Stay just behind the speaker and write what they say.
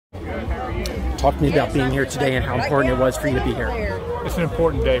Talk to me about being here today and how important it was for you to be here. It's an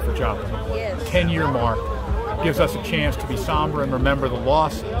important day for Joplin. 10-year mark gives us a chance to be somber and remember the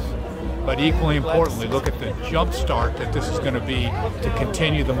losses, but equally importantly, look at the jump start that this is going to be to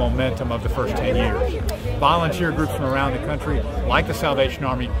continue the momentum of the first 10 years. Volunteer groups from around the country, like the Salvation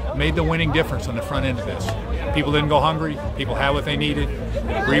Army, made the winning difference on the front end of this. People didn't go hungry, people had what they needed, the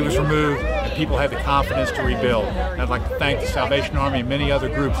debris was removed, and people had the confidence to rebuild. And I'd like to thank the Salvation Army and many other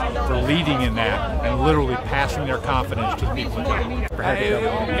groups for leading in that and literally passing their confidence to the people of Joplin.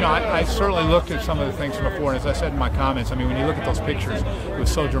 I certainly looked at some of the things from before, and as I said in my comments, I mean, when you look at those pictures, it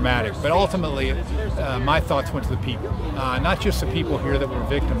was so dramatic. But ultimately, my thoughts went to the people. Not just the people here that were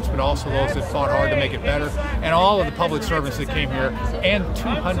victims, but also those that fought hard to make it better, and all of the public servants that came here, and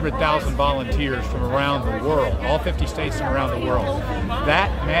 200,000 volunteers from around the world, all 50 states and around the world. That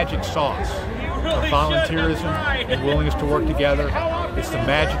magic sauce of volunteerism and willingness to work together, it's the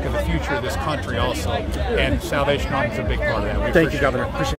magic of the future of this country also, and Salvation Army is a big part of that. Thank you, Governor. Appreciate it.